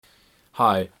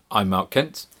Hi, I'm Mark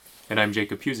Kent, And I'm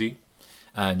Jacob Pusey.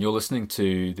 and you're listening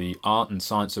to the Art and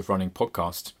Science of Running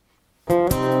podcast.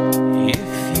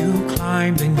 If you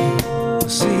climb, then you will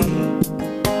see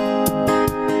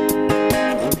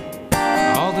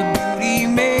all the beauty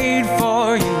made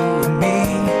for you and me.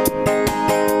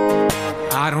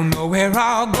 I don't know where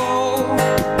I'll go,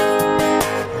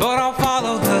 but I'll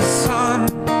follow the sun,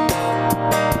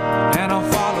 and I'll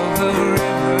follow the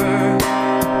river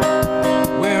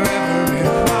wherever it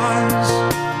runs.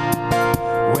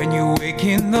 When you wake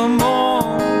in the morning,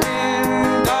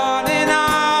 darling,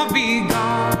 I'll be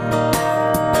gone.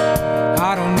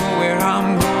 I don't know where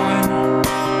I'm going.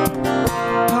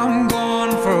 I'm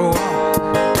going for a walk.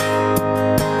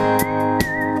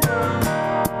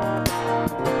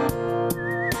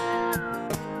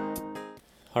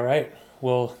 All right.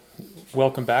 Well,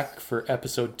 welcome back for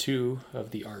episode 2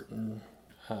 of the Art and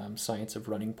Science of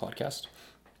Running podcast.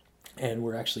 And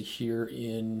we're actually here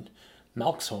in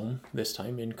Malk's home this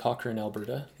time in Cochrane,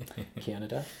 Alberta,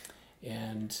 Canada.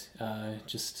 And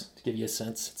just to give you a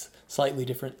sense, it's a slightly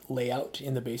different layout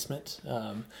in the basement.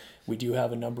 We do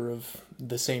have a number of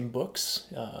the same books.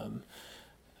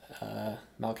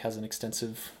 Malk has an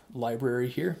extensive library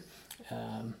here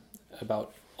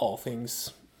about all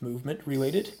things movement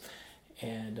related.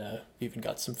 And we even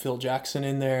got some Phil Jackson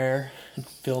in there,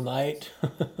 Phil Knight.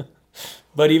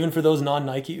 But even for those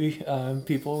non-Nike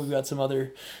people, we've got some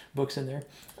other books in there.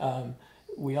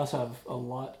 We also have a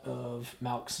lot of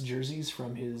Malk's jerseys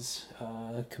from his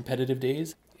competitive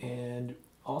days, and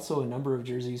also a number of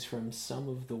jerseys from some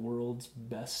of the world's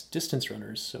best distance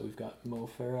runners. So we've got Mo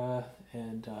Farah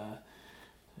and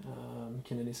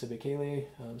Kenenisa Bekele,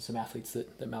 some athletes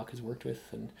that Malk has worked with.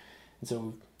 And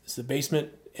so it's the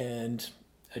basement and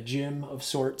a gym of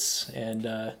sorts and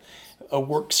a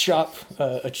workshop,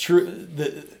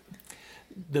 the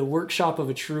workshop of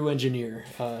a true engineer.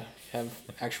 Have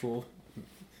actual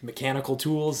mechanical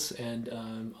tools and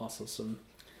also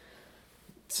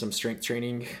some strength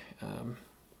training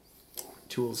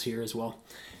tools here as well.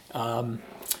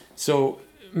 So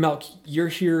Malk, you're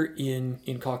here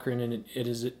in Cochrane, and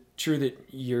is it true that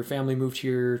your family moved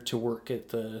here to work at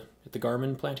the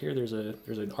Garmin plant here? There's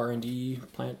an R&D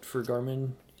plant for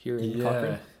Garmin here in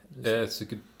Cochrane. Yeah, it's a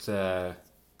good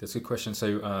that's a good question.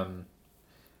 So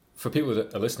for people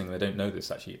that are listening, they don't know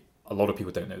this actually. A lot of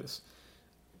people don't know this,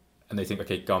 and they think,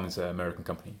 okay, Garmin's an American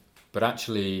company, but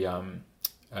actually,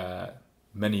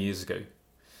 many years ago,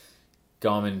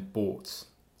 Garmin bought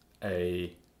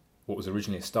what was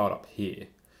originally a startup here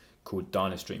called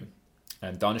Dynastream,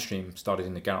 and Dynastream started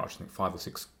in the garage, I think 5 or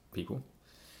 6 people,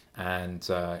 and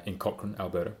in Cochrane,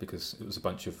 Alberta, because it was a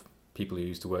bunch of people who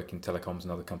used to work in telecoms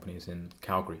and other companies in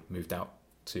Calgary moved out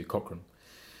to Cochrane,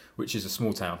 which is a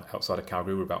small town outside of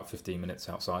Calgary. We're about 15 minutes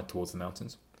outside towards the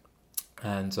mountains.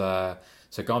 And so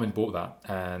Garmin bought that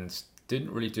and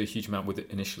didn't really do a huge amount with it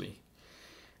initially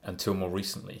until more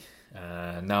recently.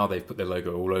 Now they've put their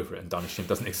logo all over it, and Dynastream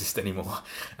doesn't exist anymore.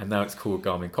 And now it's called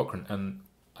Garmin Cochrane. And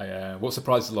what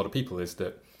surprises a lot of people is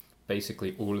that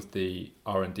basically all of the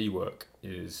R&D work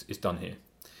is done here.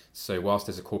 So whilst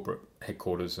there's a corporate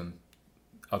headquarters and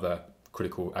other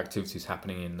critical activities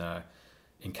happening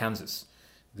in Kansas,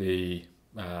 the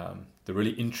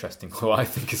really interesting, well, I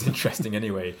think is interesting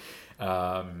anyway,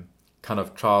 kind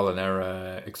of trial and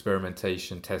error,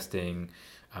 experimentation, testing,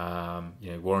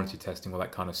 warranty testing, all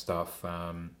that kind of stuff.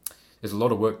 There's a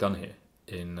lot of work done here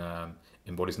in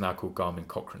what is now called Garmin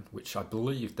Cochrane, which I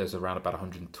believe there's around about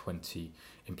 120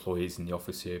 employees in the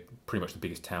office here, pretty much the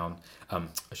biggest town, I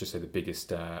should say the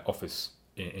biggest office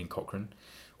in Cochrane,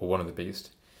 or one of the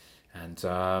biggest. And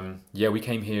we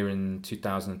came here in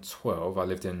 2012. I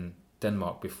lived in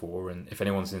Denmark before, and if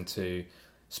anyone's into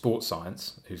sports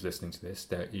science who's listening to this,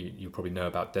 you probably know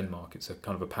about Denmark. It's a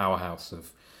kind of a powerhouse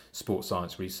of sports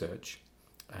science research.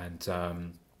 And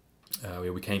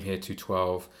we came here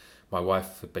 2012. My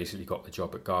wife had basically got the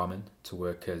job at Garmin to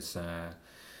work as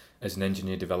an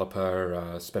engineer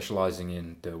developer, specializing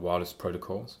in the wireless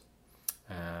protocols.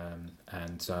 I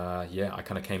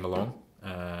kind of came along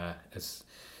as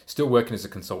still working as a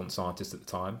consultant scientist at the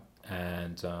time,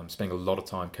 and spending a lot of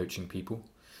time coaching people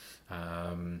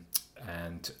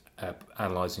and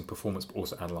analysing performance, but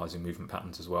also analysing movement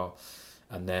patterns as well.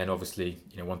 And then obviously,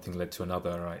 one thing led to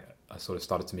another. I sort of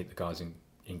started to meet the guys in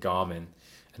Garmin,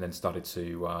 and then started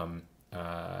to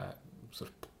sort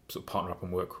of partner up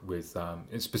and work with,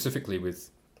 specifically with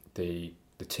the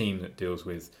team that deals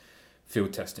with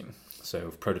field testing, so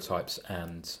of prototypes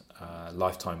and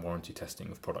lifetime warranty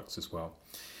testing of products as well.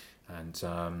 And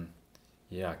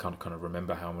I can't kind of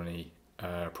remember how many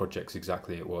projects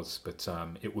exactly it was, but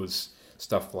it was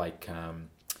stuff like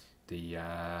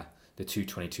the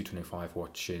 220, 225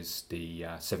 watches, the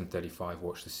 735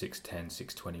 watch, the 610,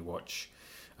 620 watch,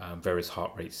 various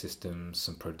heart rate systems,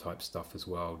 some prototype stuff as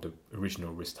well, the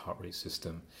original wrist heart rate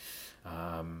system,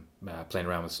 playing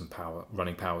around with some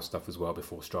running power stuff as well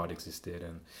before Stride existed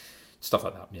and stuff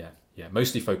like that. Yeah,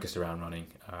 mostly focused around running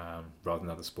rather than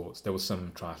other sports. There was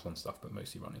some triathlon stuff, but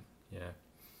mostly running. Yeah.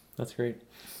 That's great.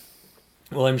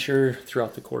 Well, I'm sure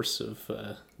throughout the course of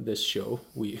this show,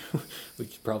 we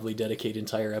could probably dedicate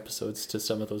entire episodes to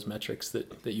some of those metrics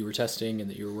that you were testing and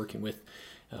that you were working with.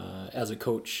 As a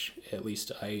coach, at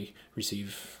least I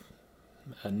receive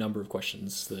a number of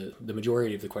questions. The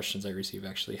majority of the questions I receive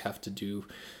actually have to do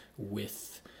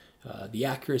with the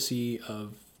accuracy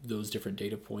of those different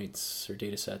data points or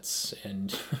data sets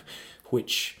and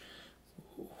which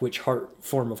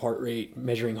form of heart rate,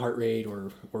 measuring heart rate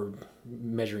or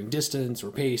measuring distance or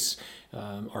pace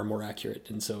are more accurate.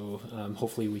 And so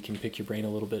hopefully we can pick your brain a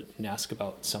little bit and ask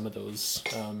about some of those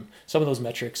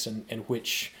metrics and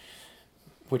which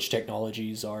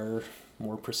technologies are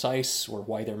more precise or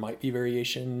why there might be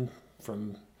variation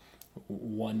from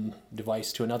one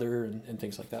device to another and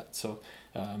things like that. So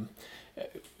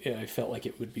I felt like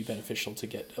it would be beneficial to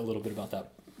get a little bit about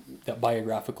that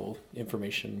biographical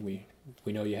information.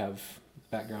 We know you have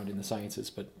background in the sciences,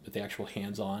 but the actual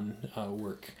hands-on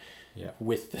work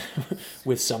with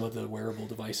some of the wearable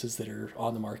devices that are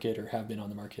on the market or have been on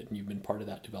the market, and you've been part of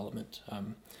that development.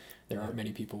 There aren't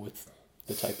many people with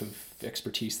the type of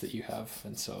expertise that you have,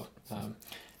 and so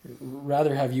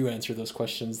rather have you answer those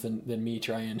questions than me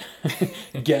try and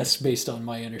guess based on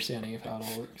my understanding of how it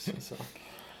all works. So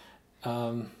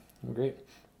great.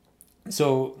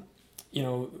 So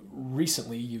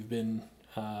recently you've been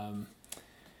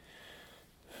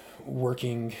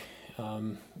working,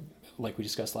 like we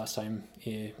discussed last time,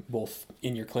 both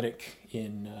in your clinic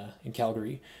in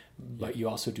Calgary, but you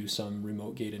also do some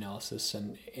remote gait analysis,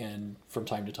 and from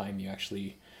time to time you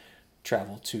actually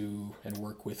travel to and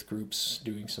work with groups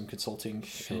doing some consulting.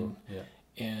 Sure.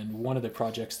 And one of the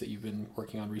projects that you've been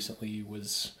working on recently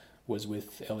was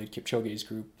with Eliud Kipchoge's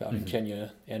group out in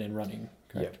Kenya and in running,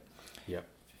 correct? Yeah.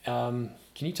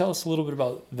 Can you tell us a little bit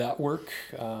about that work?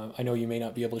 I know you may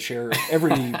not be able to share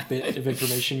every bit of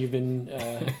information you've been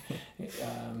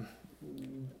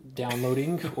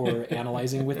downloading or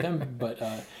analyzing with them, but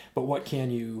what can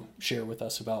you share with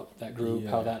us about that group,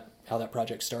 how that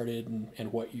project started,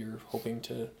 and what you're hoping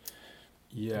to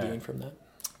gain from that?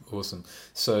 Awesome.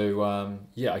 So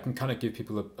I can kind of give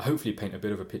people hopefully paint a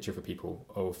bit of a picture for people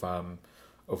of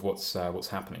what's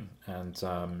happening. And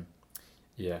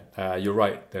you're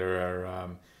right. There are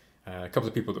a couple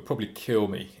of people that probably kill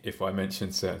me if I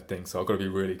mention certain things, so I've got to be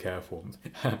really careful.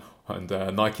 And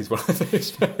Nike's one of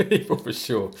those people for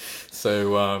sure.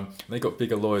 So they got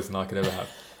bigger lawyers than I could ever have.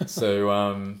 So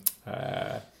I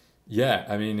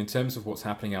mean, in terms of what's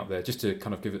happening out there, just to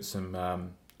kind of give it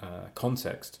some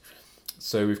context.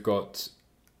 So we've got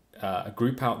a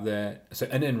group out there. So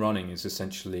NN Running is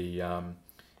essentially,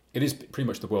 it is pretty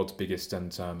much the world's biggest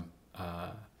and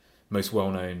most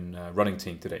well-known running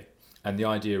team today. And the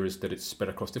idea is that it's spread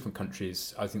across different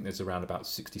countries. I think there's around about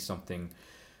 60-something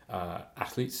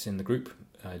athletes in the group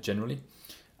generally.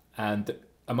 And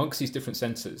amongst these different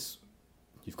centres,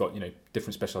 you've got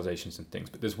different specialisations and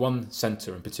things. But there's one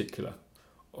centre in particular,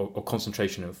 or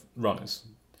concentration of runners,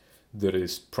 that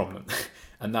is prominent.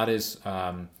 And that is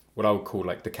what I would call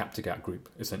like the Kaptagat group,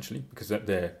 essentially, because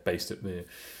they're based at the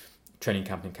training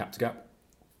camp in Kaptagat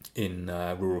in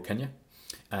rural Kenya.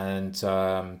 And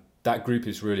that group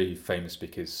is really famous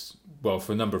because, well,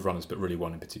 for a number of runners, but really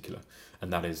one in particular,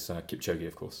 and that is Kipchoge,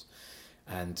 of course.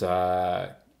 And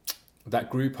that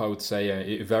group, I would say,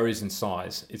 it varies in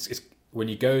size. It's when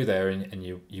you go there and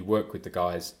you work with the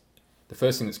guys, the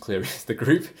first thing that's clear is the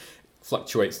group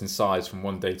fluctuates in size from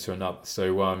one day to another.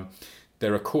 So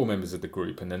there are core members of the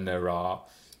group, and then there are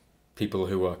people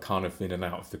who are kind of in and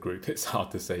out of the group. It's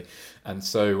hard to say. And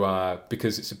so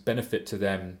because it's a benefit to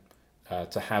them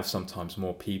to have sometimes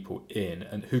more people in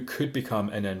and who could become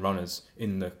NN runners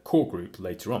in the core group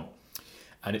later on.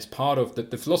 And it's part of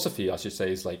the philosophy, I should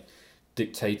say, is like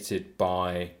dictated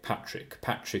by Patrick.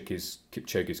 Patrick is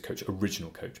Kipchoge's coach, original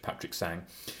coach, Patrick Sang.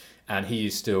 And he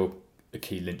is still a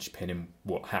key linchpin in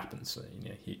what happens. So,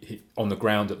 he on the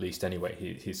ground, at least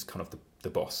anyway, he's kind of the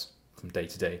boss from day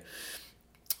to day.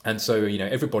 And so,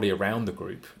 everybody around the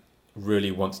group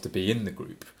really wants to be in the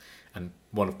group. And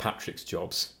one of Patrick's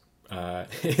jobs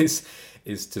is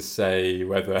to say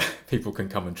whether people can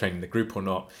come and train in the group or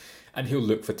not. And he'll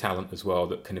look for talent as well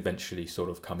that can eventually sort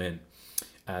of come in.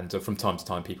 And from time to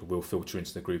time, people will filter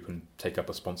into the group and take up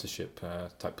a sponsorship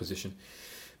type position.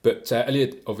 But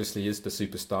Elliot obviously is the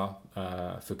superstar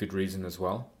for good reason as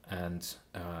well, and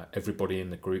everybody in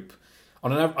the group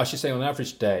on an I should say on an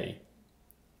average day,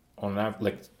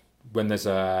 like when there's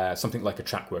something like a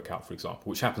track workout, for example,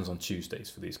 which happens on Tuesdays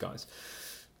for these guys,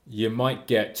 you might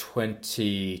get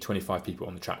 20, 25 people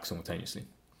on the track simultaneously.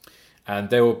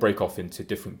 And they will break off into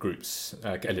different groups.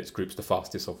 Elliot's group's the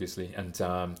fastest, obviously, and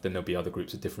then there'll be other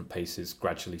groups at different paces,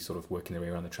 gradually sort of working their way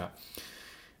around the track.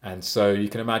 And so you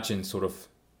can imagine sort of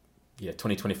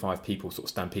 20, 25 people sort of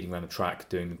stampeding around the track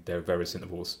doing their various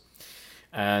intervals.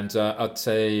 And I'd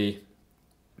say,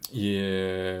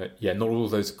 not all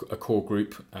of those a core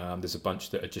group. There's a bunch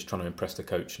that are just trying to impress the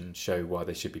coach and show why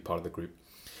they should be part of the group.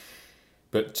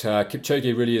 But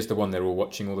Kipchoge really is the one they're all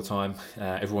watching all the time.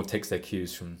 Everyone takes their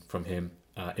cues from him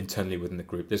internally within the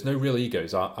group. There's no real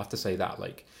egos. I have to say that.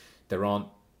 Like, there aren't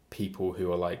people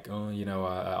who are like,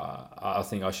 I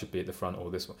think I should be at the front or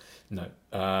this one. No.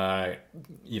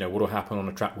 What will happen on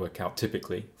a track workout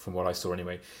typically, from what I saw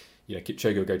anyway,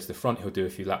 Kipchoge will go to the front, he'll do a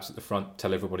few laps at the front,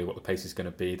 tell everybody what the pace is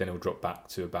going to be, then he'll drop back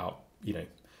to about,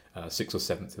 6th or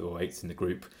 7th or 8th in the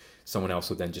group. Someone else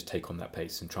will then just take on that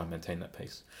pace and try and maintain that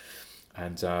pace.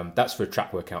 And that's for a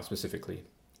track workout specifically.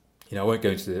 I won't go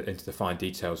into the fine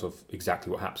details of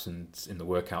exactly what happens in the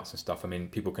workouts and stuff. I mean,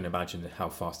 people can imagine how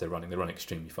fast they're running. They run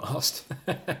extremely fast.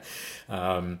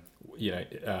 Not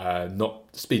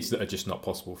speeds that are just not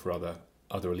possible for other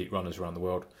elite runners around the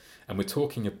world. And we're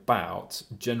talking about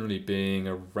generally being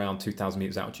around 2,000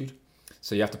 meters altitude.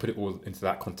 So you have to put it all into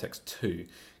that context too.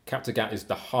 Kaptagat is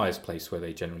the highest place where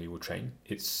they generally will train.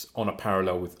 It's on a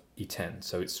parallel with E10,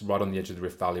 so it's right on the edge of the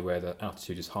Rift Valley where the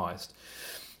altitude is highest.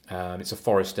 It's a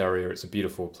forest area. It's a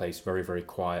beautiful place, very, very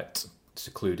quiet,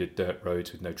 secluded dirt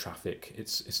roads with no traffic.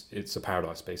 It's a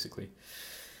paradise, basically.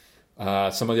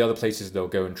 Some of the other places they'll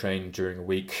go and train during a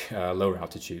week, lower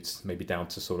altitudes, maybe down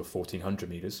to sort of 1,400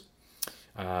 meters.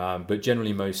 But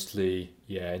generally, mostly,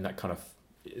 in that kind of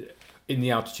in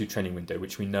the altitude training window,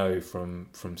 which we know from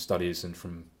studies and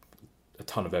from a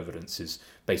ton of evidence is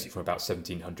basically from about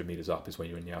 1,700 meters up is when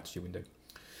you're in the altitude window.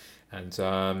 And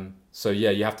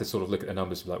you have to sort of look at the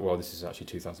numbers and be like, well, this is actually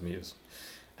 2,000 meters.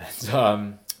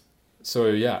 And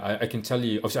I can tell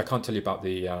you, obviously I can't tell you about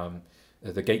the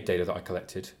gait data that I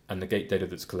collected and the gait data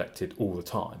that's collected all the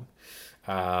time.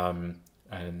 That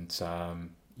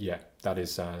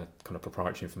is kind of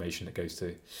proprietary information that goes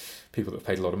to people that have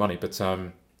paid a lot of money. But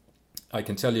I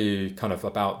can tell you kind of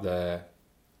about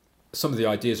some of the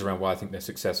ideas around why I think they're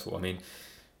successful. I mean,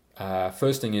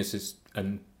 first thing is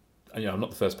I'm not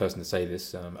the first person to say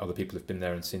this. Other people have been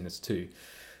there and seen this too.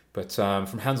 But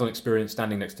from hands-on experience,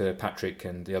 standing next to Patrick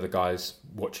and the other guys,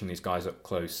 watching these guys up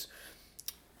close,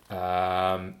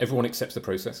 everyone accepts the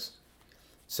process.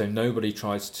 So nobody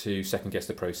tries to second-guess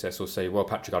the process or say, well,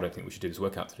 Patrick, I don't think we should do this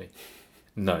workout today.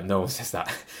 No one says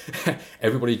that.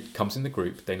 Everybody comes in the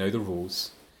group, they know the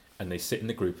rules, and they sit in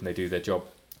the group and they do their job.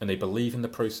 And they believe in the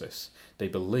process. They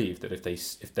believe that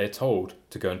if they're told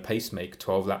to go and pace make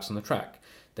 12 laps on the track,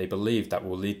 they believe that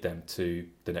will lead them to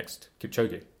the next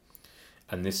Kipchoge.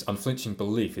 And this unflinching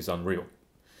belief is unreal.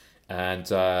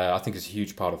 And I think it's a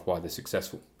huge part of why they're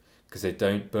successful, because they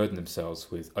don't burden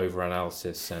themselves with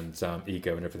over-analysis and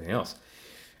ego and everything else.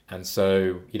 And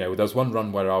so, there was one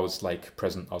run where I was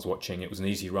present, I was watching. It was an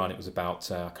easy run. It was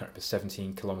about, I can't remember,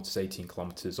 17 kilometers, 18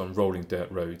 kilometers on rolling dirt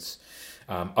roads,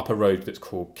 up a road that's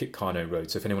called Kitkano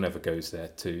Road. So if anyone ever goes there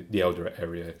to the Eldoret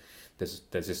area, there's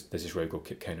this road called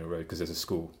Kitkano Road because there's a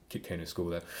school, Kitkano School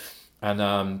there.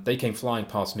 And they came flying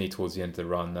past me towards the end of the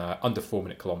run, under 4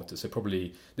 minute kilometers. So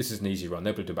probably, this is an easy run.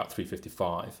 They'll do about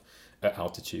 3:55 at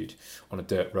altitude on a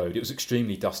dirt road. It was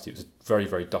extremely dusty. It was a very,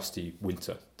 very dusty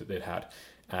winter that they'd had.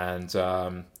 And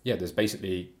there's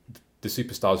basically the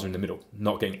superstars are in the middle,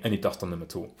 not getting any dust on them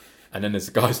at all. And then there's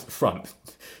the guys at the front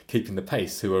keeping the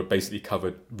pace who are basically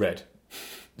covered red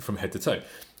from head to toe.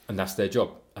 And that's their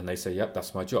job. And they say, yep,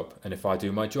 that's my job. And if I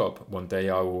do my job, one day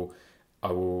I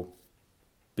will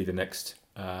be the next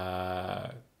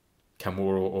Kamwar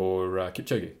or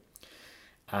Kipchoge.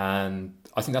 And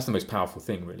I think that's the most powerful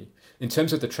thing, really. In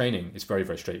terms of the training, it's very,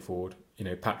 very straightforward.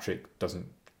 Patrick doesn't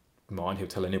mind. He'll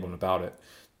tell anyone about it.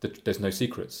 There's no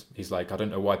secrets. He's like, I don't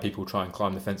know why people try and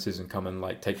climb the fences and come and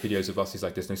take videos of us. He's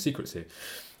like, there's no secrets here.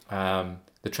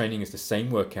 The training is the same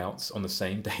workouts on the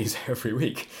same days every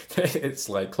week. It's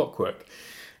like clockwork.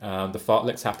 The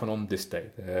fartleks happen on this day.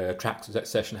 The track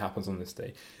session happens on this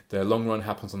day. The long run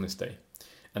happens on this day.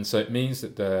 And so it means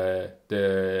that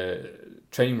the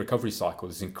training recovery cycle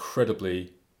is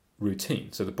incredibly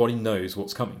routine. So the body knows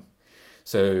what's coming.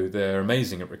 So they're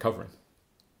amazing at recovering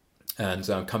and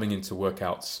coming into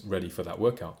workouts ready for that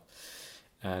workout.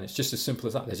 And it's just as simple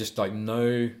as that. There's just like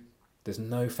there's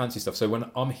no fancy stuff. So when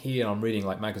I'm here and I'm reading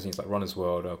like magazines like Runner's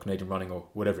World or Canadian Running or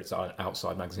whatever, it's an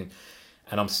outside magazine,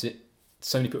 and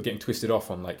so many people getting twisted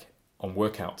off on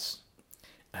workouts,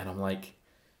 and I'm like,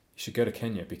 you should go to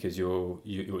Kenya because it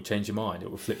will change your mind. It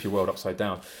will flip your world upside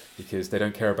down because they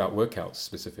don't care about workout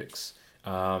specifics.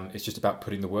 It's just about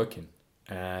putting the work in,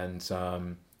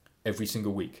 and every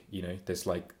single week,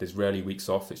 there's rarely weeks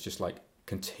off. It's just like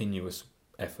continuous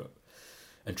effort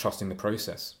and trusting the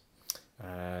process.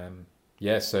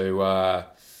 There's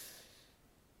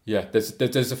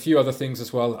a few other things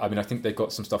as well. I mean, I think they've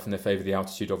got some stuff in their favour. The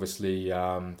altitude, obviously,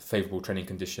 favourable training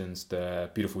conditions,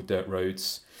 the beautiful dirt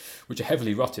roads, which are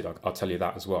heavily rutted. I'll tell you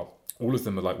that as well. All of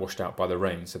them are like washed out by the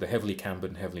rain, so they're heavily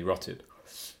cambered and heavily rutted.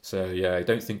 So yeah, I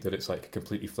don't think that it's like a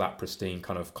completely flat, pristine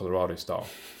kind of Colorado style.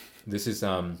 This is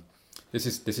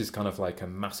kind of like a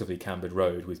massively cambered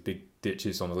road with big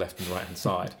ditches on the left and right hand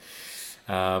side.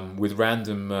 With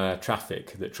random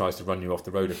traffic that tries to run you off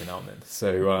the road every now and then.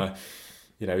 So,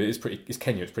 it's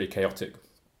Kenya, it's pretty chaotic.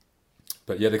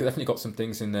 But yeah, they've definitely got some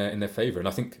things in their favour. And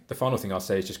I think the final thing I'll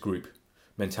say is just group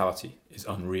mentality is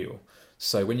unreal.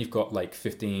 So when you've got like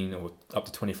 15 or up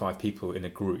to 25 people in a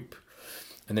group,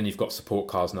 and then you've got support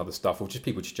cars and other stuff, or just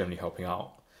people just generally helping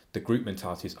out, the group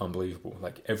mentality is unbelievable.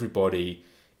 Like everybody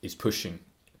is pushing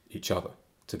each other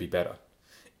to be better.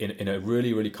 In a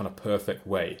really, really kind of perfect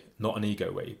way, not an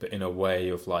ego way, but in a way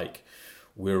of like,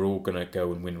 we're all going to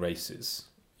go and win races,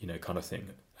 kind of thing.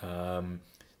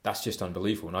 That's just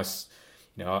unbelievable. And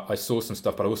I saw some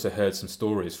stuff, but I also heard some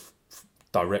stories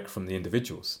direct from the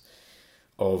individuals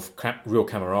of real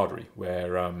camaraderie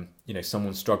where,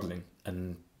 someone's struggling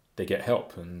and they get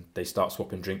help and they start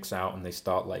swapping drinks out and they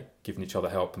start like giving each other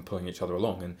help and pulling each other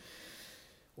along,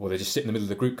 or they just sit in the middle of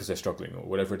the group because they're struggling or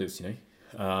whatever it is,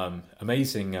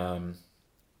 amazing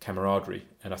camaraderie.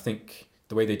 And I think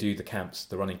the way they do the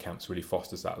running camps really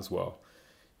fosters that as well.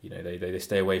 They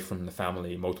stay away from the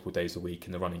family multiple days a week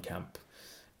in the running camp,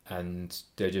 and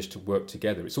they just work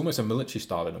together. It's almost a military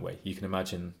style in a way. You can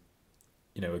imagine,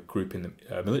 a group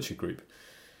a military group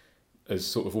as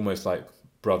sort of almost like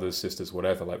brothers, sisters,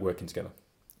 whatever, like working together.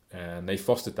 And they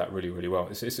fostered that really, really well.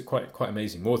 It's quite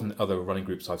amazing. More than other running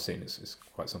groups I've seen. It's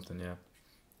quite something, yeah.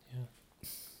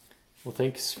 Well,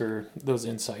 thanks for those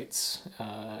insights.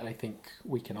 I think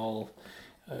we can all,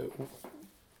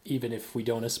 even if we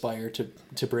don't aspire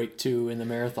to break 2 in the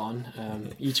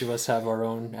marathon, each of us have our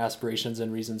own aspirations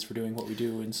and reasons for doing what we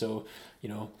do. And so,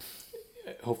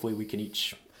 hopefully we can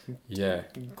each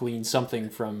glean something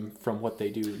from what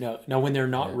they do. Now, when they're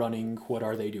not running, what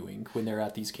are they doing when they're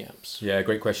at these camps? Yeah,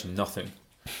 great question. Nothing.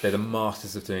 They're the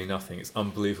masters of doing nothing. It's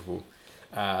unbelievable.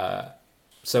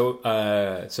 So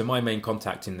my main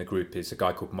contact in the group is a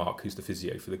guy called Mark, who's the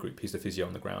physio for the group. He's the physio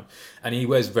on the ground, and he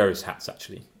wears various hats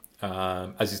actually,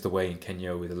 as is the way in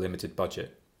Kenya with a limited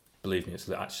budget. Believe me, it's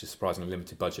actually a surprisingly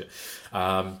limited budget.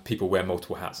 People wear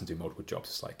multiple hats and do multiple jobs.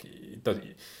 It's like,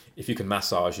 if you can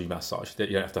massage, you massage. You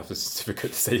don't have to have a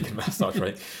certificate to say you can massage,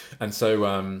 right? And so,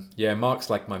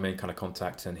 Mark's like my main kind of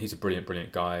contact, and he's a brilliant,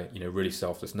 brilliant guy. Really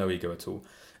selfless, no ego at all,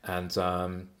 and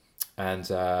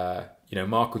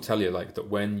Mark will tell you like that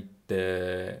when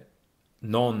the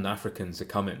non-Africans are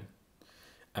coming,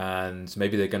 and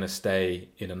maybe they're going to stay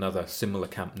in another similar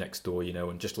camp next door,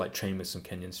 and just like train with some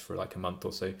Kenyans for like a month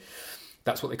or so.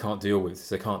 That's what they can't deal with.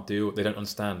 They don't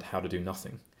understand how to do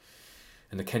nothing.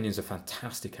 And the Kenyans are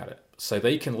fantastic at it. So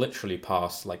they can literally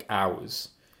pass like hours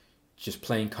just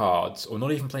playing cards, or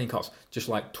not even playing cards, just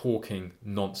like talking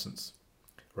nonsense,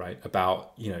 right?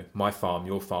 About, my farm,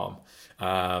 your farm,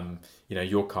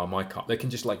 your car, my car. They can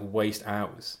just like waste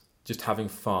hours just having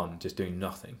fun, just doing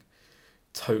nothing,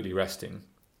 totally resting.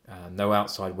 No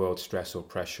outside world stress or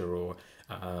pressure or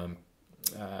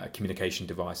communication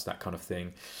device, that kind of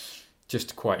thing.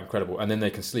 Just quite incredible. And then they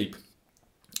can sleep.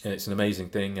 And it's an amazing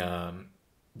thing.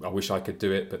 I wish I could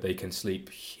do it, but they can sleep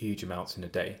huge amounts in a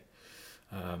day.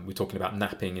 We're talking about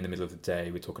napping in the middle of the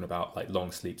day. We're talking about like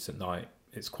long sleeps at night.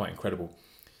 It's quite incredible.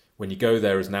 When you go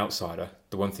there as an outsider,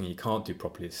 the one thing you can't do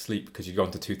properly is sleep because you've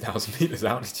gone to 2,000 meters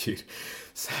altitude.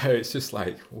 So it's just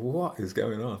like, what is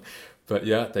going on? But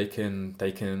yeah, they can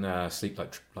sleep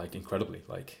like incredibly.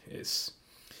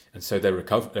 And so their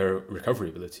recovery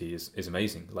ability is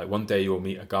amazing. Like one day you'll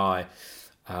meet a guy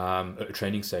at a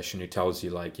training session who tells you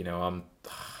like, I'm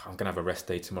gonna have a rest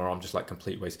day tomorrow. I'm just like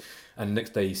complete waste. And the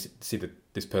next day you see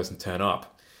this person turn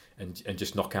up and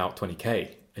just knock out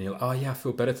 20k. And you're like, oh yeah, I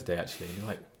feel better today actually. And you're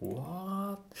like,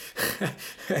 what?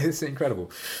 It's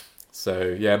incredible.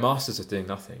 So yeah, masters of doing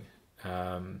nothing.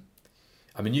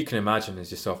 You can imagine as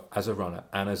yourself as a runner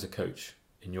and as a coach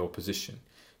in your position,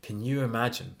 Can you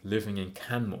imagine living in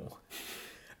Canmore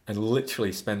and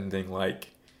literally spending like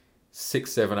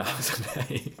 6-7 hours a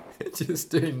day just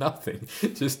doing nothing,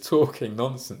 just talking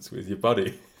nonsense with your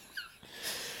buddy?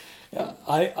 Yeah,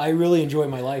 I really enjoy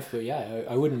my life, but yeah,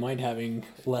 I wouldn't mind having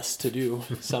less to do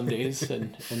some days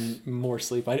and more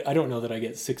sleep. I don't know that I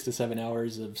get 6 to 7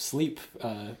 hours of sleep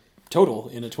total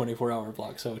in a 24-hour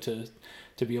block. So to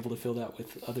be able to fill that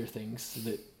with other things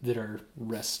that are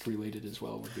rest related as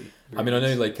well would be. I mean, I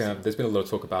know like there's been a lot of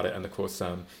talk about it, and of course, you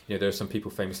know, there are some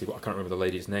people famously, I can't remember the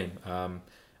lady's name,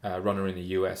 runner in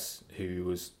the US who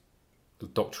was a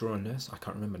doctor or a nurse, I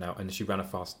can't remember now, and she ran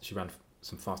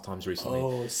some fast times recently.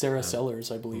 Oh, Sarah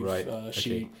Sellers, I believe. Right.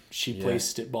 She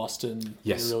placed at Boston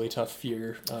in a really tough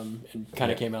year, and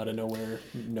kind of came out of nowhere.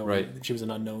 Right. She was an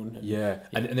unknown.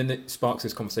 And then it sparks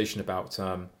this conversation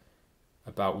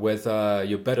about whether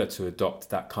you're better to adopt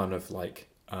that kind of like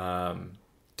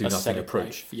do nothing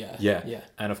approach. Life. Yeah.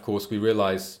 And of course, we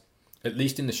realize, at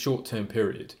least in the short term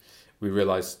period, we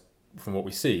realize from what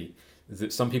we see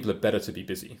that some people are better to be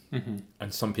busy,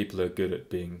 and some people are good at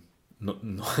being not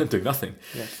doing nothing.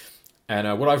 Yeah.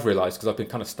 And what I've realized, because I've been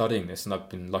kind of studying this, and I've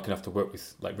been lucky enough to work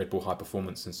with like Red Bull High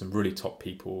Performance and some really top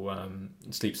people,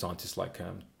 sleep scientists like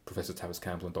Professor Tavis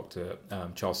Campbell and Dr.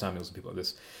 Charles Samuels and people like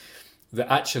this,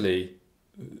 that actually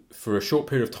for a short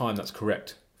period of time that's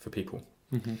correct for people,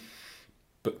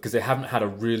 but because they haven't had a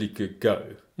really good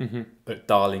go at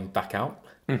dialing back out.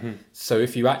 So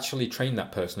if you actually train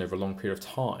that person over a long period of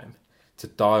time to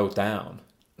dial down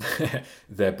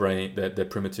their brain, their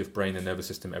primitive brain and nervous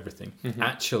system, everything,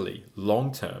 actually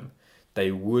long term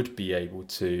they would be able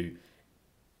to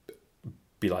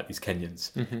be like these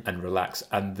Kenyans and relax,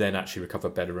 and then actually recover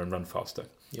better and run faster.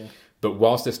 But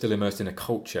whilst they're still immersed in a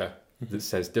culture that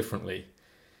says differently,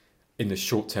 in the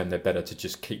short term they're better to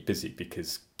just keep busy,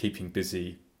 because keeping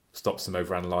busy stops them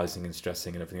overanalyzing and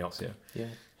stressing and everything else. Yeah.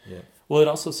 Well, it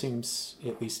also seems,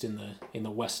 at least in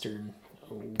the Western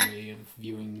way of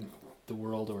viewing the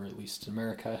world, or at least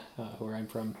America, where I'm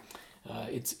from,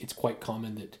 it's quite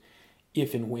common that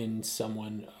if and when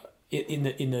someone in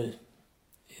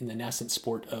the nascent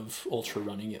sport of ultra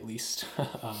running, at least,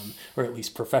 or at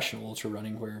least professional ultra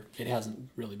running, where it hasn't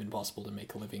really been possible to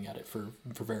make a living at it for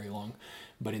very long,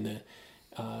 but in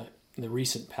the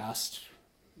recent past,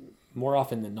 more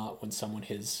often than not, when someone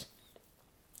has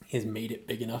made it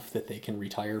big enough that they can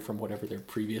retire from whatever their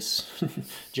previous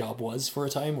job was for a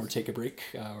time, or take a break,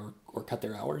 or cut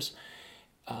their hours,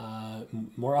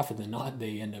 more often than not,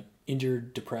 they end up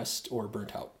injured, depressed, or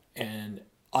burnt out. And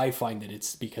I find that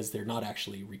it's because they're not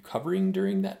actually recovering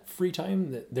during that free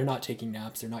time, that they're not taking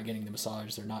naps, they're not getting the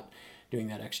massage, they're not doing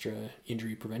that extra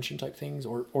injury prevention type things,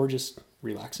 or just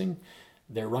relaxing.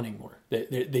 They're running more.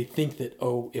 They think that,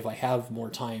 oh, if I have more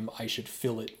time, I should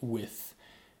fill it with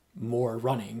more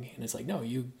running. And it's like, no,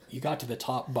 you got to the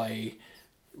top by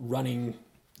running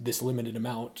this limited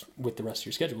amount with the rest of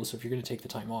your schedule. So if you're going to take the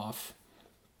time off,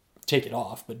 take it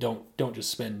off, but don't just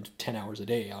spend 10 hours a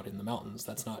day out in the mountains.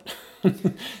 That's not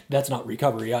that's not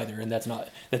recovery either, and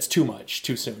that's too much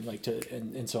too soon.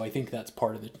 And so I think that's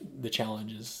part of the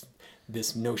challenge, is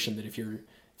this notion that if you're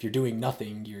doing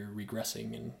nothing, you're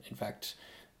regressing. And in fact,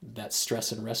 that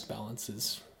stress and rest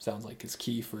balance sounds like is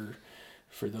key for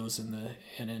those in the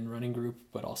NN running group,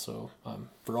 but also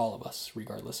for all of us,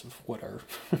 regardless of what our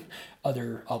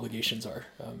other obligations are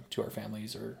to our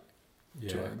families or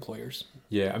to our employers.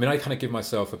 Yeah, I mean, I kind of give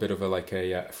myself a bit of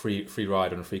a free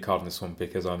ride and a free card on this one,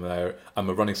 because I'm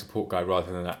a running support guy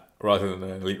rather than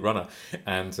an elite runner,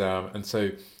 and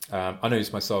so I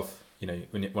notice myself, you know,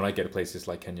 when I get to places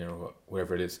like Kenya or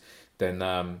wherever it is, then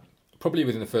probably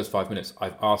within the first 5 minutes,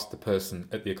 I've asked the person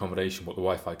at the accommodation what the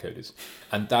Wi-Fi code is.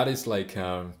 And that is like,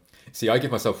 see, I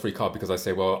give myself a free card because I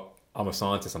say, well, I'm a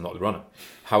scientist, I'm not the runner.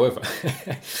 However,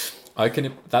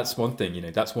 that's one thing, you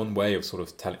know, that's one way of sort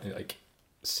of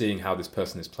seeing how this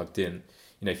person is plugged in.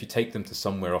 You know, if you take them to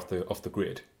somewhere off the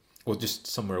grid, or just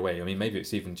somewhere away, I mean, maybe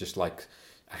it's even just like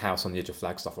a house on the edge of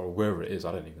Flagstaff or wherever it is,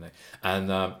 I don't even know.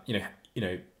 And, you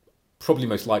know, probably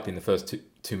most likely in the first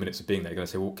two minutes of being there, they're going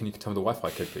to say, well, can you tell me the Wi-Fi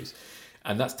code, please?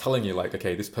 And that's telling you, like,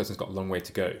 okay, this person's got a long way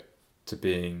to go to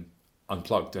being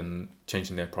unplugged and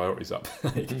changing their priorities up.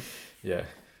 Yeah,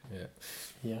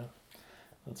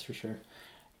 that's for sure.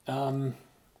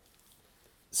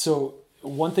 So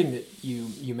one thing that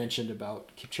you mentioned about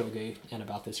Kipchoge and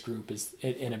about this group is,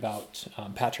 and about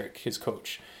Patrick, his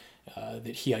coach,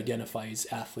 that he identifies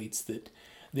athletes that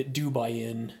do buy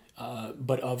in,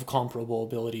 but of comparable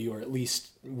ability, or at least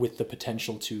with the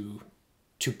potential to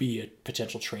be a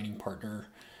potential training partner,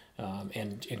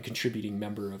 and contributing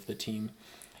member of the team.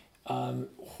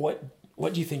 What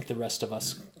what do you think the rest of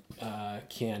us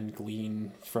can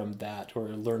glean from that or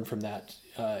learn from that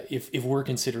if we're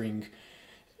considering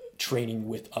training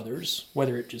with others,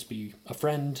 whether it just be a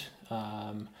friend,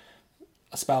 a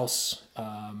spouse,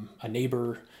 a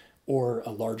neighbor, or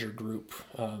a larger group,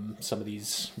 some of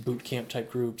these boot camp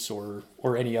type groups or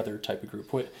any other type of group?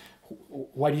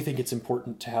 Why do you think it's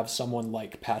important to have someone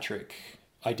like Patrick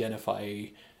identify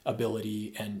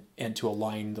ability and to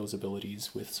align those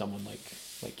abilities with someone like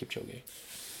Kipchoge?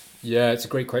 Yeah, it's a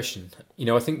great question.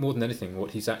 I think more than anything,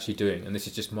 what he's actually doing, and this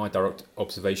is just my direct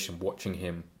observation watching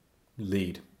him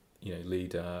lead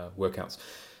workouts.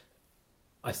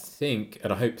 I think,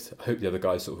 and I hope the other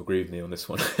guys sort of agree with me on this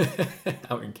one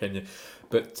out in Kenya,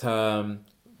 but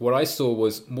what I saw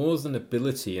was more than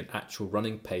ability and actual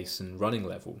running pace and running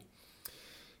level.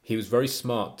 He was very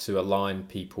smart to align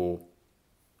people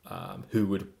who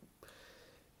would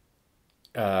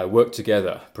work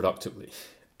together productively.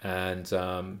 And,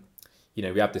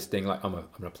 we have this thing, like I'm an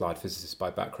applied physicist by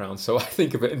background, so I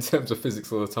think of it in terms of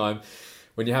physics all the time.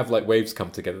 When you have like waves come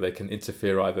together, they can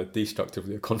interfere either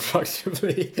destructively or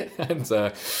constructively, and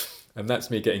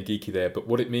that's me getting geeky there. But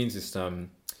what it means is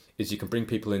you can bring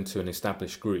people into an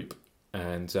established group,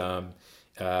 and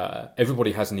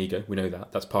everybody has an ego. We know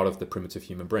that. That's part of the primitive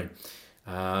human brain.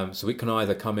 So it can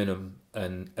either come in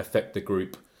and affect the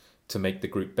group to make the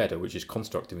group better, which is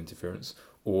constructive interference,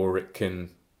 or it can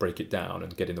break it down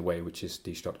and get in the way, which is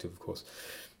destructive, of course.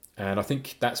 And I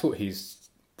think that's what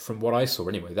from what I saw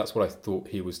anyway, that's what I thought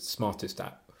he was the smartest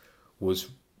at, was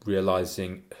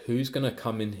realizing who's going to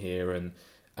come in here and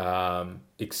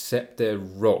accept their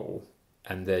role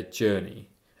and their journey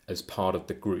as part of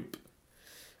the group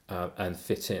and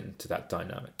fit into that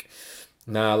dynamic.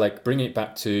 Now, like bringing it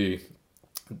back to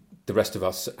the rest of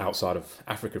us outside of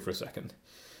Africa for a second,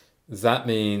 that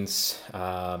means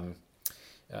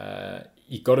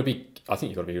you've got to be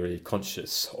really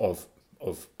conscious of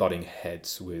butting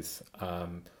heads with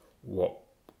what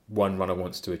one runner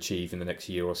wants to achieve in the next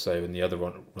year or so, and the other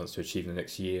one wants to achieve in the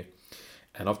next year.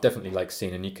 And I've definitely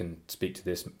seen, and you can speak to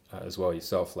this as well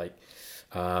yourself,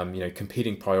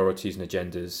 competing priorities and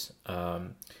agendas.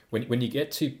 When you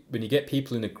get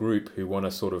people in a group who want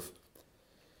to sort of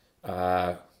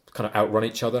kind of outrun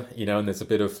each other, and there's a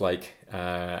bit of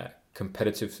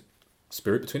competitive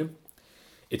spirit between them.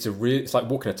 It's like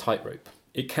walking a tightrope.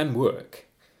 It can work,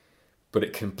 but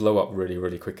it can blow up really,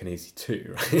 really quick and easy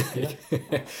too, right?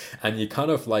 Yeah. And you're kind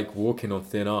of like walking on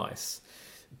thin ice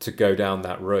to go down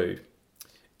that road.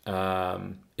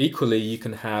 Equally, you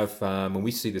can have, and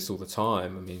we see this all the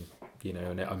time, I mean,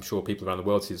 and I'm sure people around the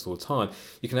world see this all the time,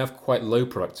 you can have quite low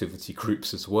productivity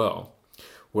groups as well,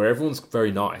 where everyone's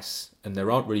very nice and there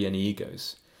aren't really any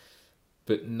egos,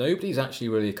 but nobody's actually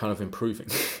really kind of improving.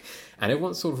 And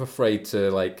everyone's sort of afraid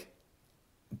to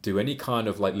do any kind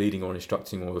of leading or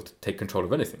instructing or take control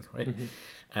of anything, right? Mm-hmm.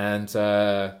 And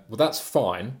that's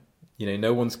fine.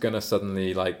 No one's gonna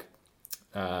suddenly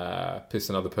piss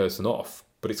another person off,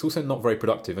 but it's also not very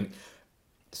productive. And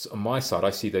on my side,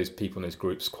 I see those people in those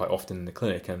groups quite often in the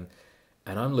clinic, and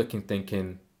I'm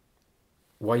thinking,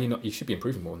 why you should be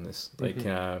improving more than this.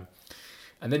 Mm-hmm.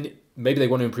 And then maybe they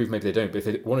want to improve, maybe they don't. But if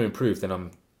they want to improve, then I'm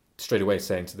straight away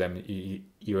saying to them,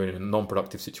 you're in a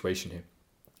non-productive situation here.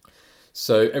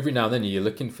 So every now and then you're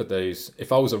looking for those.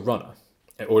 If I was a runner,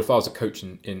 or if I was a coach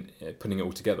in putting it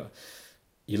all together,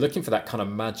 you're looking for that kind of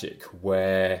magic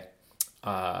where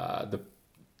the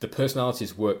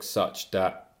personalities work such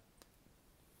that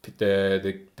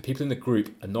the people in the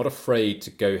group are not afraid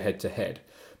to go head to head,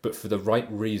 but for the right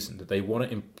reason, that they want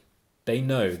to. They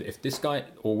know that if this guy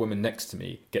or woman next to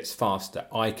me gets faster,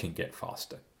 I can get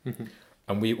faster. Mm-hmm.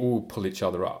 And we all pull each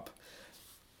other up.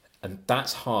 And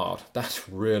that's hard. That's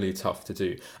really tough to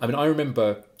do. I mean, I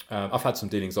remember I've had some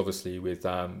dealings, obviously, with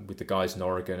the guys in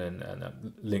Oregon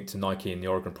and linked to Nike and the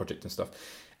Oregon Project and stuff.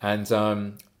 And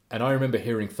I remember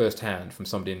hearing firsthand from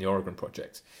somebody in the Oregon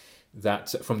Project,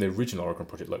 that from the original Oregon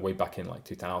Project, way back in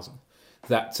 2000,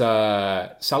 that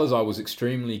Salazar was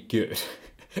extremely good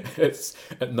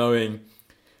at knowing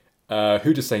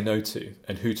who to say no to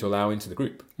and who to allow into the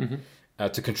group, mm-hmm.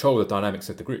 To control the dynamics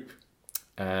of the group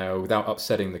without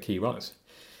upsetting the key runners.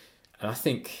 And I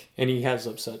think... And he has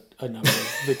upset a number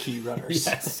of the key runners.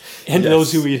 Yes. And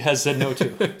those who he has said no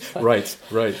to. Right.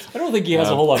 I don't think he has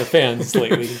a whole lot of fans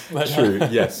lately. But, true,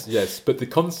 yes. But the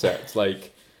concept,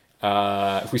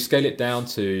 if we scale it down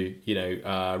to,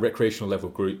 recreational level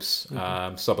groups,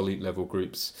 mm-hmm. Sub-elite level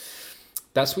groups,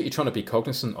 that's what you're trying to be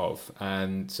cognizant of.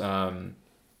 And,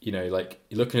 you're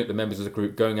looking at the members of the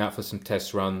group, going out for some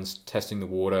test runs, testing the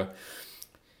water.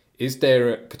 Is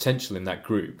there a potential in that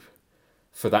group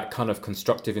for that kind of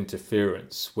constructive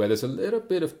interference where there's a little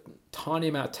bit of tiny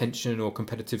amount of tension or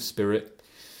competitive spirit.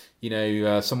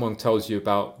 Someone tells you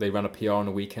about they ran a PR on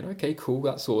a weekend. Okay, cool,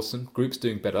 that's awesome. Group's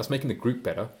doing better. That's making the group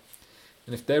better.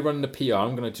 And if they're running a PR,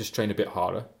 I'm going to just train a bit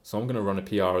harder. So I'm going to run a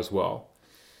PR as well.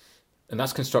 And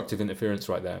that's constructive interference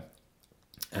right there.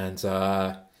 And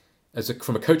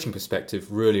from a coaching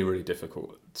perspective, really, really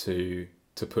difficult to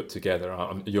put together.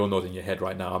 You're nodding your head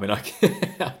right now. I mean, I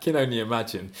can only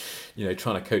imagine,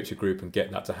 trying to coach a group and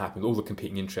get that to happen, all the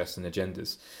competing interests and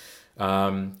agendas.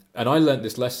 And I learned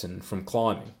this lesson from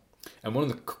climbing. And one of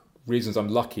the reasons I'm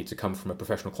lucky to come from a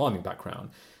professional climbing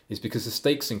background is because the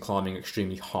stakes in climbing are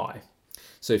extremely high.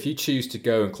 So if you choose to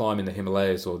go and climb in the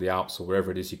Himalayas or the Alps or wherever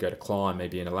it is you go to climb,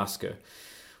 maybe in Alaska,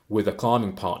 with a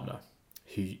climbing partner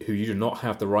who you do not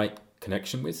have the right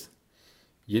connection with,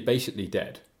 you're basically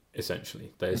dead,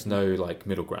 essentially. There's no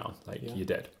middle ground, you're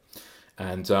dead.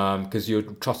 And because you're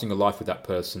trusting your life with that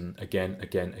person again,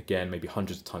 maybe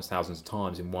hundreds of times, thousands of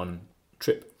times in one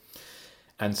trip.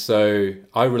 And so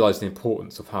I realized the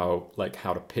importance of how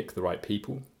to pick the right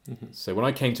people. Mm-hmm. So when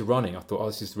I came to running, I thought,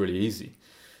 this is really easy.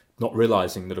 Not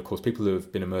realizing that, of course, people who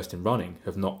have been immersed in running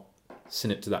have not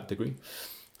seen it to that degree.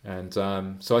 And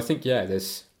so I think,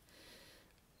 there's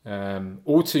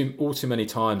all too many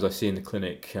times I see in the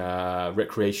clinic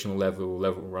recreational level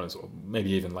runners, or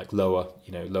maybe even lower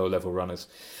level runners,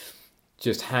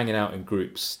 just hanging out in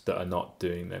groups that are not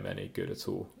doing them any good at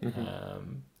all.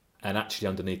 Mm-hmm. And actually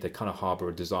underneath they kind of harbour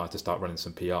a desire to start running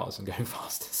some PRs and going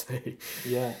faster. So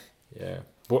yeah.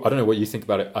 Well, I don't know what you think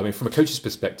about it. I mean, from a coach's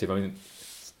perspective,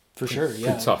 for sure,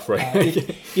 yeah, tough,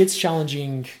 right? It's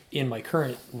challenging in my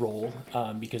current role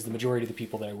because the majority of the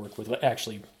people that I work with,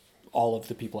 actually all of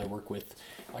the people I work with,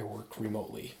 I work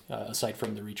remotely, aside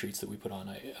from the retreats that we put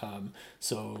on.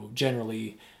 So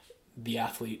generally, the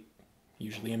athlete,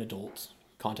 usually an adult,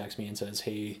 contacts me and says,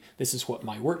 hey, this is what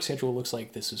my work schedule looks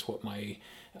like. This is what my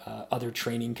other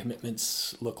training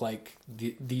commitments look like.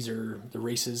 These are the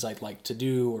races I'd like to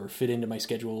do or fit into my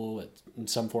schedule in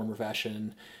some form or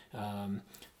fashion.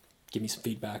 Give me some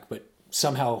feedback, but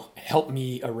somehow help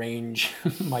me arrange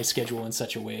my schedule in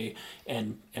such a way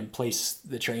and place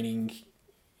the training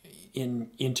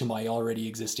into my already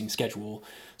existing schedule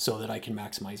so that I can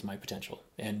maximize my potential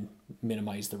and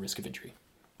minimize the risk of injury.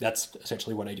 That's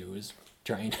essentially what I do, is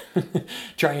try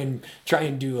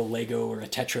and do a Lego or a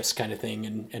Tetris kind of thing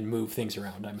and move things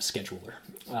around. I'm a scheduler,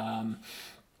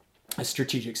 a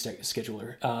strategic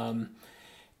scheduler.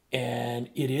 And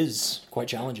it is quite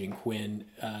challenging when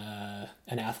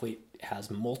an athlete has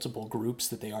multiple groups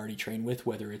that they already train with,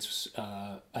 whether it's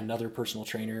another personal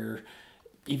trainer,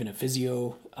 even a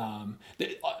physio.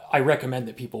 I recommend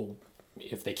that people,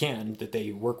 if they can, that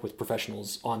they work with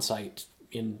professionals on site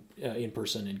in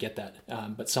person and get that.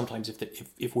 But sometimes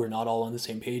if we're not all on the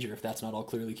same page, or if that's not all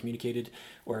clearly communicated,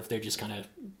 or if they're just kind of,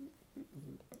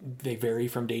 they vary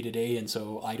from day to day, and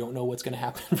so I don't know what's going to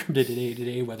happen from day to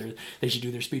day, whether they should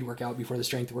do their speed workout before the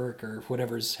strength work or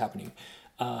whatever's happening.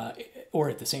 Or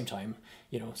at the same time,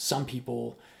 some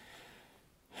people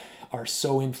are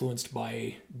so influenced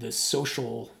by the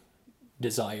social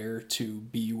desire to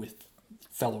be with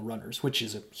fellow runners, which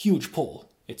is a huge pull.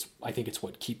 I think it's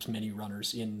what keeps many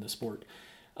runners in the sport,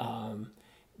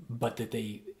 but that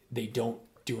they don't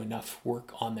do enough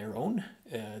work on their own,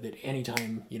 that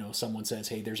anytime someone says,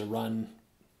 hey, there's a run,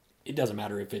 it doesn't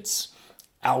matter if it's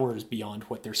hours beyond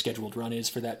what their scheduled run is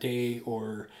for that day,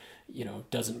 or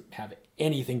doesn't have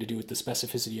anything to do with the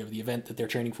specificity of the event that they're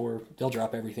training for, they'll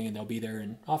drop everything and they'll be there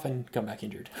and often come back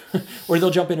injured. Or they'll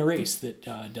jump in a race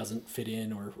that doesn't fit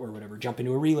in, or whatever, jump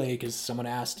into a relay because someone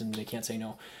asked and they can't say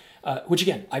no. Which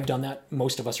again, I've done that.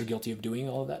 Most of us are guilty of doing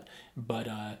all of that,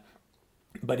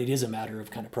 but it is a matter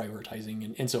of kind of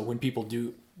prioritizing. And so when people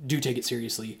do take it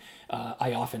seriously,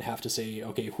 I often have to say,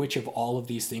 okay, which of all of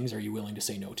these things are you willing to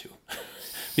say no to?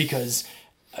 Because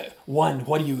one,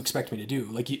 what do you expect me to do?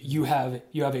 Like you have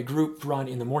a group run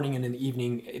in the morning and in the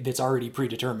evening that's already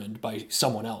predetermined by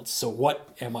someone else. So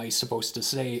what am I supposed to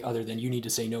say other than you need to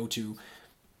say no to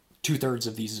 2/3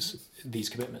 of these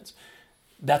commitments?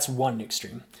 That's one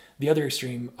extreme. The other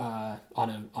extreme, on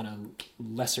a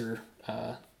lesser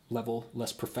level,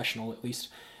 less professional at least,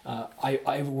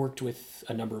 I've worked with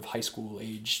a number of high school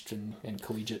aged and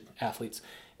collegiate athletes,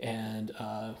 and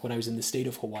when I was in the state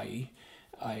of Hawaii,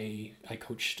 I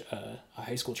coached a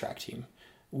high school track team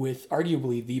with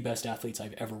arguably the best athletes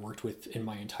I've ever worked with in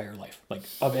my entire life, like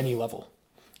of any level.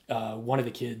 One of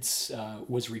the kids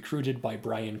was recruited by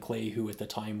Brian Clay, who at the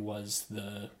time was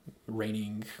the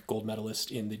reigning gold medalist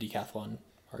in the decathlon,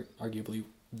 arguably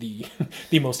the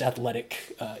most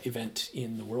athletic event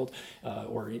in the world,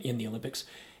 or in the Olympics.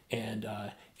 and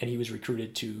he was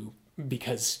recruited to,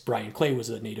 because Brian Clay was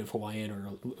a native Hawaiian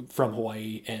or from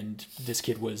Hawaii, and this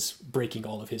kid was breaking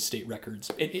all of his state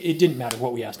records. It didn't matter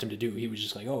what we asked him to do. He was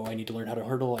just like, oh, I need to learn how to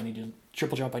hurdle. I need to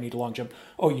triple jump. I need to long jump.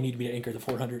 Oh, you need me to anchor the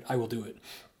 400. I will do it.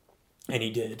 And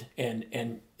he did. And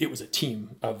it was a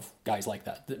team of guys like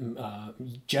that.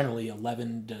 Generally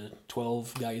 11 to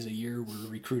 12 guys a year were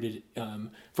recruited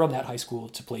from that high school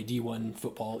to play D1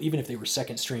 football. Even if they were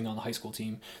second string on the high school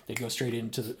team, they'd go straight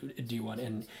into the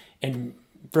D1. And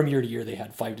from year to year, they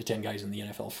had 5 to 10 guys in the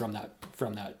NFL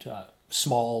from that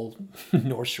small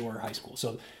North Shore high school.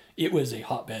 So it was a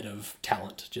hotbed of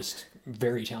talent, just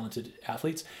very talented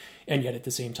athletes. And yet at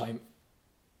the same time,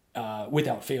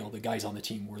 without fail, the guys on the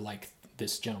team were like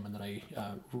this gentleman that I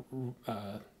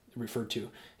referred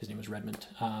to. His name was Redmond.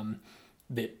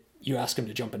 That you ask him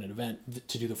to jump in an event,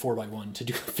 to do the 4x1, to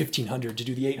do 1500, to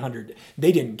do the 800.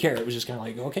 They didn't care. It was just kind of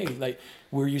like, okay, like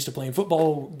we're used to playing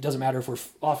football. Doesn't matter if we're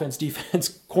offense,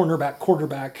 defense, cornerback,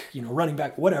 quarterback, running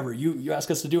back, whatever. You ask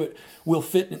us to do it, we'll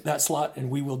fit in that slot, and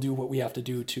we will do what we have to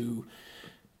do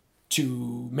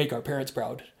to make our parents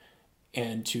proud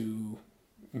and to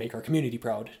make our community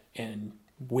proud and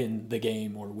win the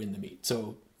game or win the meet.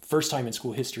 So first time in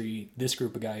school history, this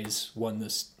group of guys won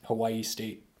this Hawaii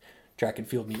State track and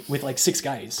field meet with like 6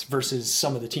 guys versus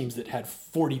some of the teams that had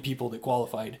 40 people that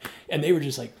qualified, and they were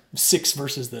just like 6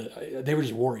 versus they were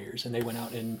just warriors, and they went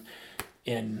out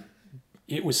and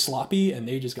it was sloppy, and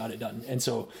they just got it done. And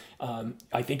so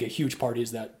I think a huge part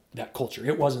is that culture.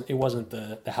 It wasn't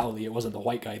the Howley, it wasn't the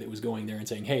white guy that was going there and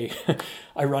saying, hey,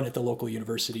 I run at the local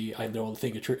university, I know a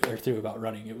thing or two about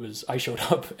running. It was, I showed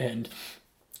up, and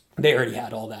they already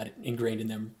had all that ingrained in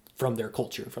them from their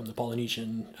culture, from the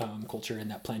Polynesian culture, and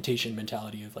that plantation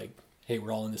mentality of like, hey,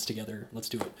 we're all in this together, let's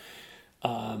do it.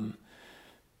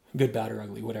 Good, bad, or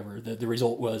ugly, whatever. The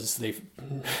result was they've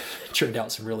churned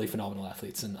out some really phenomenal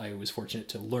athletes, and I was fortunate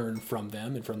to learn from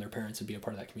them and from their parents and be a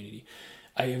part of that community.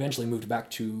 I eventually moved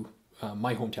back to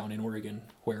my hometown in Oregon,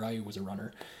 where I was a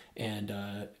runner, and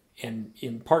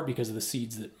in part because of the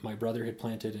seeds that my brother had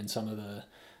planted, and some of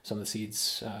the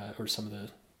seeds or some of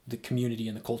the community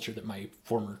and the culture that my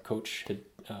former coach had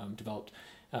developed.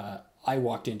 I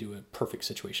walked into a perfect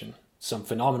situation. Some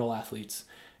phenomenal athletes,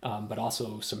 but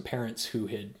also some parents who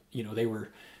had, they were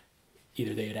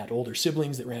either they had older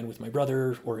siblings that ran with my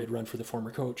brother or had run for the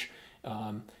former coach.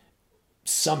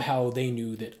 Somehow they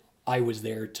knew that I was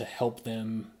there to help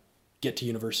them get to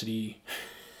university,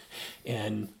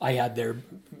 and I had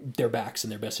their backs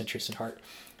and their best interests in heart.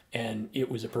 And it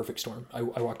was a perfect storm. I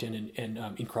walked in and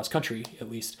in cross country,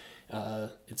 at least,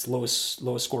 it's lowest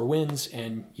score wins,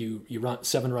 and you run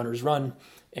 7 runners run,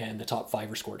 and the top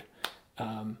 5 are scored.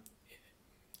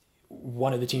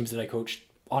 One of the teams that I coached,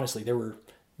 honestly, there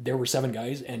were 7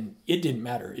 guys, and it didn't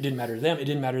matter. It didn't matter to them. It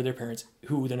didn't matter to their parents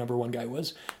who the number 1 guy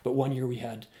was. But one year we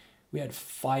had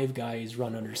 5 guys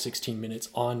run under 16 minutes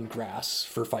on grass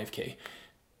for 5K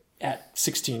at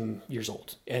 16 years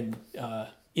old, and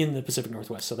in the Pacific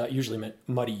Northwest. So that usually meant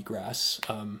muddy grass.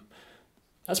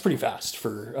 That's pretty fast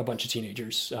for a bunch of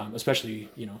teenagers, especially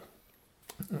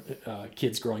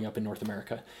kids growing up in North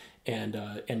America.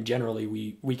 And generally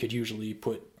we could usually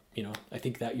put, I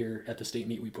think that year at the state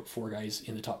meet we put 4 guys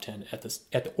in the top 10 at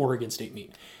the Oregon State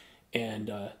meet.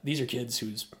 And these are kids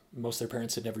whose most of their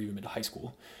parents had never even been to high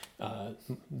school.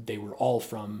 They were all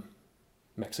from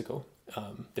Mexico.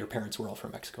 Their parents were all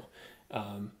from Mexico.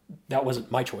 That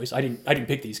wasn't my choice. I didn't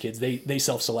pick these kids. They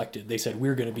self-selected. They said,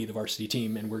 we're going to be the varsity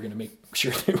team, and we're going to make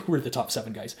sure that we're the top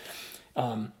 7 guys.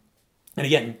 And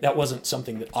again, that wasn't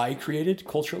something that I created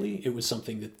culturally. It was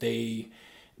something that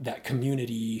that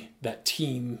community, that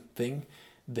team thing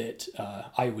that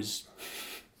I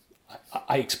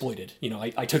exploited.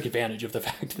 I took advantage of the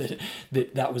fact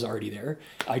that was already there.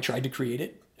 I tried to create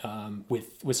it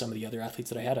with some of the other athletes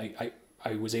that I had.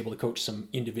 I was able to coach some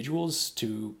individuals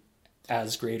to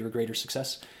as great or greater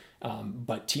success,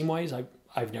 but team wise,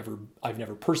 I've never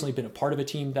personally been a part of a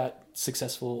team that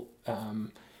successful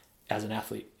as an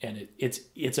athlete, and it's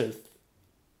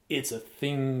a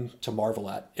thing to marvel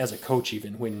at as a coach,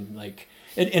 even when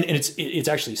and it's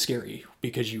actually scary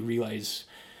because you realize,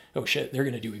 oh shit, they're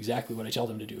going to do exactly what I tell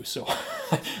them to do. So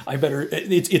I better,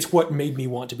 it's what made me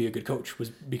want to be a good coach, was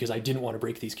because I didn't want to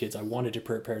break these kids. I wanted to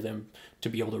prepare them to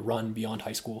be able to run beyond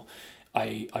high school.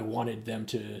 I wanted them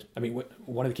to,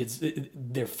 one of the kids,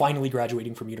 they're finally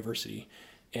graduating from university.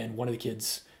 And one of the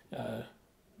kids,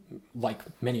 like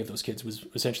many of those kids, was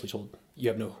essentially told, you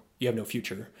have no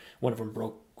future. One of them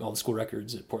broke all the school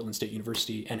records at Portland State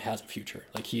University and has a future.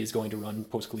 He is going to run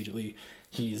post-collegiately.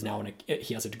 He is now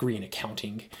he has a degree in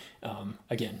accounting.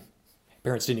 Again,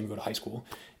 parents didn't even go to high school,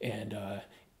 and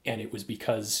And it was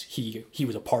because he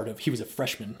was a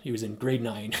freshman. He was in grade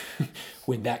 9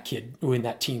 when that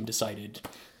team decided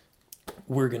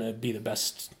we're going to be the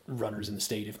best runners in the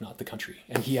state, if not the country.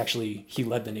 And he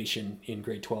led the nation in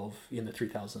grade 12 in the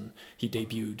 3000. He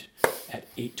debuted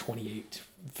at 8:28.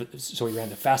 So he ran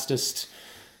the fastest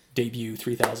debut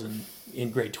 3000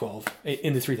 in grade 12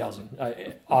 in the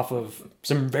 3000 off of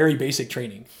some very basic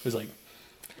training. It was like,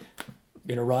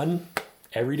 going to run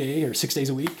every day or 6 days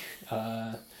a week,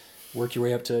 work your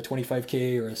way up to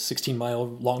 25K or a 16-mile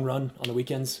long run on the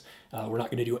weekends. We're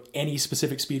not going to do any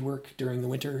specific speed work during the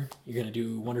winter. You're going to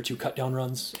do 1 or 2 cut down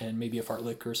runs and maybe a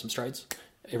fartlek or some strides.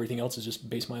 Everything else is just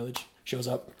base mileage. Shows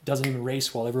up, doesn't even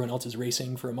race while everyone else is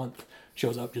racing for a month.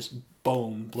 Shows up, just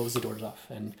boom, blows the doors off.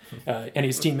 And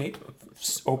his teammate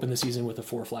opened the season with a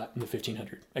 4 flat in the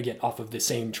 1500. Again, off of the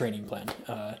same training plan.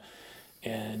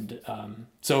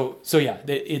 So yeah,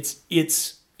 it's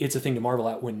a thing to marvel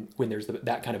at when there's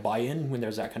that kind of buy-in, when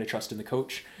there's that kind of trust in the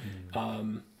coach.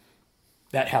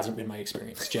 That hasn't been my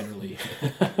experience generally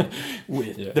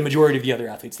with the majority of the other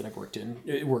athletes that I've worked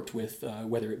with,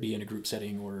 whether it be in a group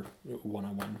setting or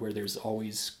one-on-one, where there's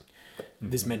always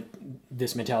this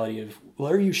mentality of,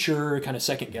 well, are you sure, kind of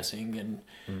second guessing. And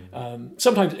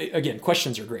sometimes, again,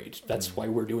 questions are great. That's why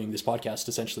we're doing this podcast,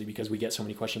 essentially, because we get so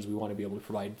many questions. We want to be able to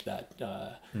provide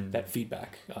that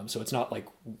feedback. So it's not like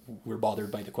we're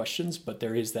bothered by the questions, but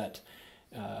there is that,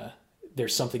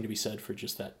 there's something to be said for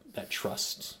just that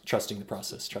trusting the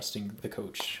process, trusting the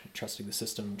coach, trusting the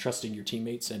system, trusting your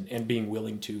teammates, and being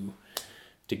willing to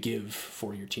give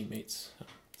for your teammates.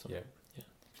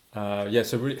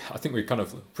 So really, I think we're kind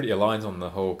of pretty aligned on the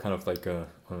whole kind of like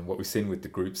on what we've seen with the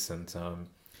groups, and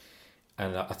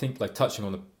I think like touching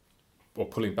on or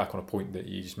pulling back on a point that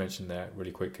you just mentioned there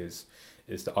really quick is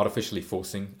that artificially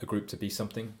forcing a group to be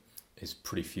something is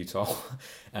pretty futile.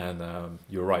 And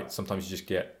you're right, sometimes you just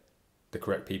get the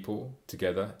correct people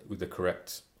together with the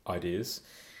correct ideas,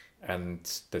 and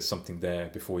there's something there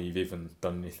before you've even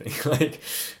done anything.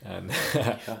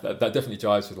 That definitely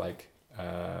jives with like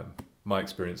my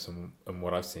experience and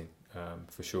what I've seen,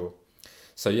 for sure.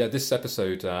 So yeah, this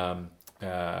episode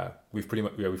we've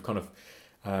kind of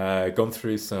gone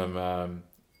through some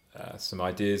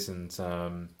ideas and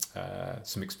some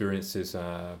experiences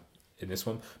in this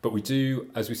one, but we do,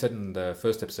 as we said in the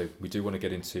first episode, we do want to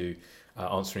get into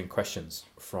answering questions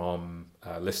from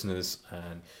listeners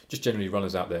and just generally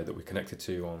runners out there that we're connected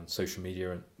to on social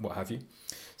media and what have you.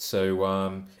 So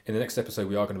in the next episode,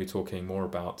 we are going to be talking more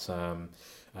about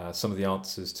some of the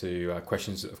answers to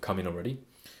questions that have come in already,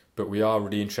 but we are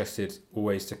really interested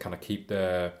always to kind of keep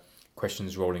the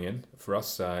questions rolling in for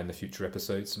us in the future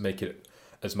episodes, make it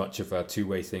as much of a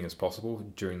two-way thing as possible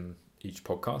during each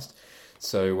podcast.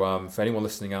 So for anyone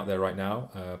listening out there right now,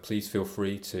 please feel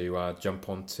free to jump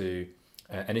onto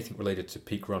anything related to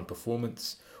peak run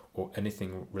performance or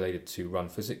anything related to run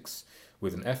physics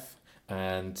with an F,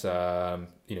 and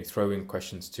throw in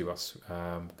questions to us,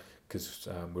 because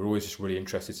we're always just really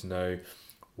interested to know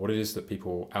what it is that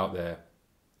people out there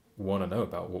want to know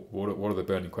about. What are the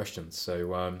burning questions?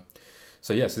 So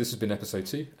this has been episode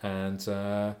 2, and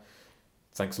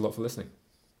thanks a lot for listening.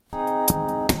 I'll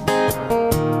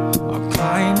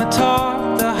climb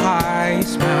atop the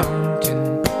highest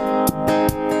mountain.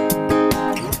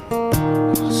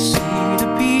 I'll see the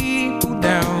people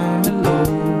down below.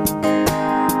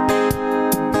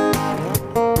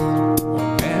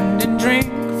 I'll bend and drink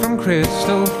from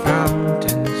crystal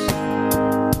fountains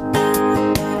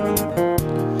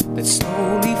that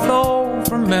slowly flow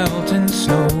from melting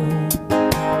snow.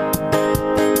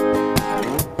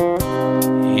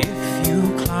 If you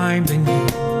climb, then you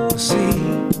will see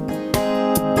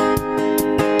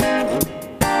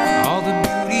all the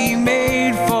beauty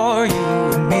made for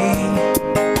you and me.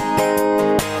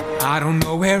 I don't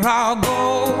know where I'll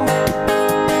go,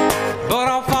 but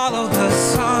I'll follow the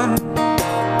sun,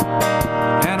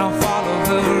 and I'll follow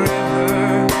the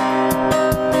river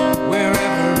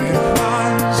wherever it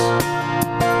runs.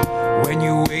 When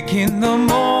you wake in the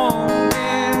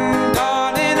morning,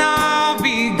 darling, I'll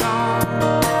be gone.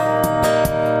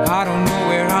 I don't know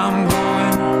where I'm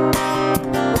going.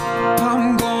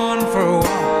 I'm going for a walk.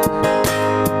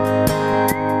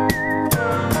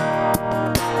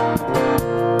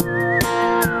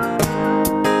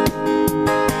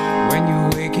 When you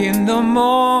wake in the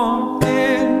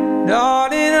morning,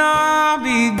 darling, I'll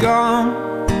be gone.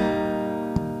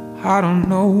 I don't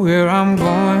know where I'm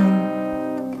going.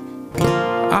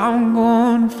 I'm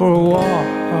going for a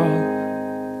walk.